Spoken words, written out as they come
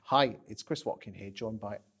Hi, it's Chris Watkin here, joined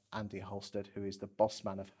by Andy Halstead, who is the boss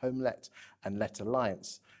man of HomeLet and Let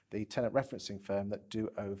Alliance, the tenant referencing firm that do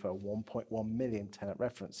over 1.1 million tenant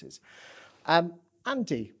references.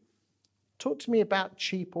 Andy, talk to me about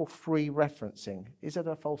cheap or free referencing. Is it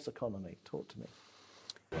a false economy? Talk to me.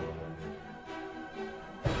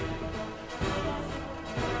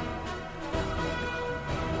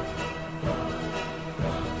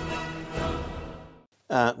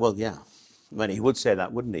 Well, yeah. I mean, he would say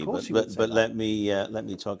that, wouldn't he? Of course But, he would but, say but that. let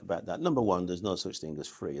me talk about that. Number one, there's no such thing as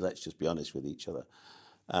free. Let's just be honest with each other.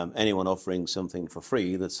 Anyone offering something for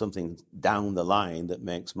free, there's something down the line that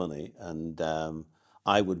makes money. And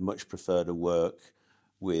I would much prefer to work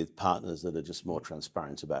with partners that are just more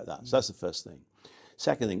transparent about that. So that's the first thing.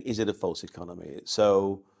 Second thing, is it a false economy?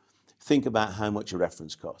 So think about how much a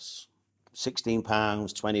reference costs. £16,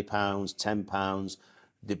 £20, £10,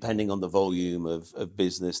 depending on the volume of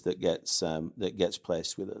business that gets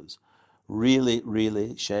placed with us.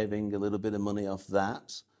 Really shaving a little bit of money off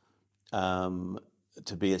that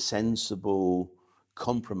to be a sensible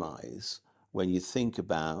compromise when you think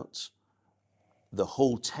about the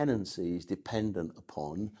whole tenancy is dependent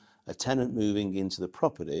upon a tenant moving into the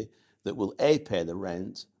property that will A, pay the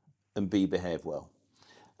rent, and B, behave well.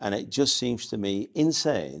 And it just seems to me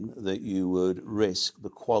insane that you would risk the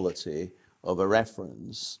quality of a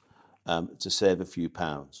reference to save a few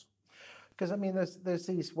pounds. Because, I mean, there's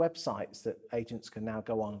these websites that agents can now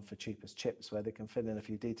go on for cheap as chips where they can fill in a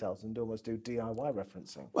few details and almost do DIY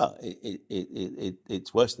referencing. Well,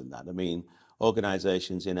 it's worse than that. I mean,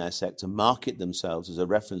 organisations in our sector market themselves as a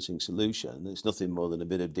referencing solution. It's nothing more than a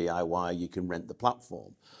bit of DIY. You can rent the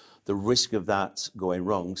platform. The risk of that going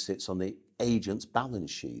wrong sits on the agent's balance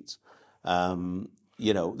sheet.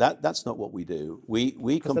 You know, that's not what we do.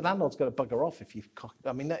 Because the landlord's got to bugger off if you've...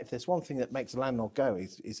 I mean, if there's one thing that makes a landlord go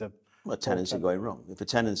is a... Well, tenancy going wrong. If a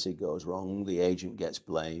tenancy goes wrong, the agent gets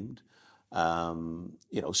blamed. You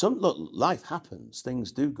know, life happens.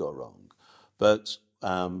 Things do go wrong. But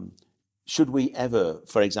should we ever,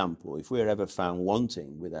 for example, if we're ever found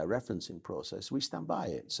wanting with our referencing process, we stand by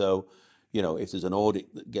it. So, you know, if there's an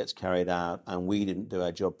audit that gets carried out and we didn't do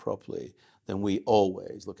our job properly, then we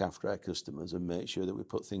always look after our customers and make sure that we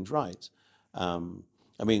put things right. I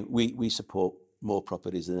mean, we support more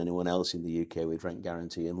properties than anyone else in the UK with rent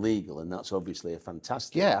guarantee and legal, and that's obviously a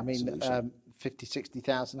fantastic solution. 50,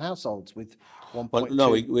 60,000 households with 1.2... Well, no,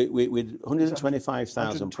 with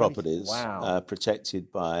 125,000 properties wow.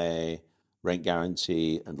 Protected by rent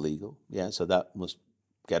guarantee and legal. Yeah, so that must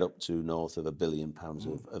get up to north of £1 billion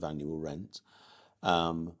of annual rent.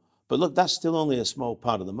 But look, that's still only a small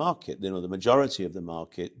part of the market. You know, the majority of the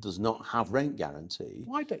market does not have rent guarantee.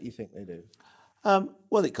 Why don't you think they do?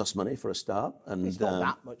 Well, it costs money for a start, and it's not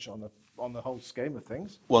that much on the whole scheme of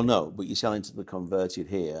things. Well, no, but you're selling to the converted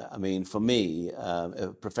here. I mean, for me,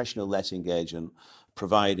 a professional letting agent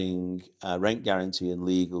providing rent guarantee and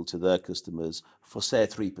legal to their customers for, say,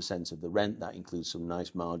 3% of the rent, that includes some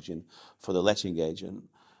nice margin for the letting agent.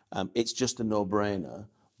 It's just a no-brainer,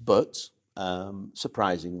 but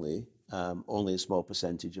surprisingly, only a small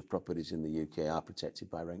percentage of properties in the UK are protected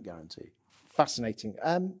by rent guarantee. Fascinating.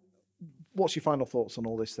 What's your final thoughts on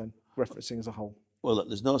all this then, referencing as a whole? Well, look,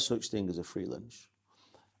 there's no such thing as a free lunch.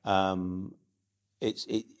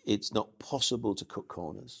 It's not possible to cut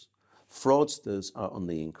corners. Fraudsters are on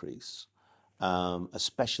the increase,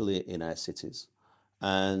 especially in our cities.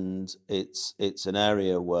 And it's an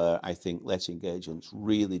area where I think letting agents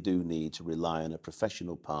really do need to rely on a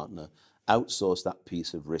professional partner, outsource that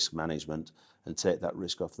piece of risk management and take that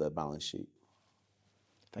risk off their balance sheet.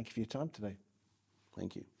 Thank you for your time today.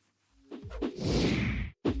 Thank you.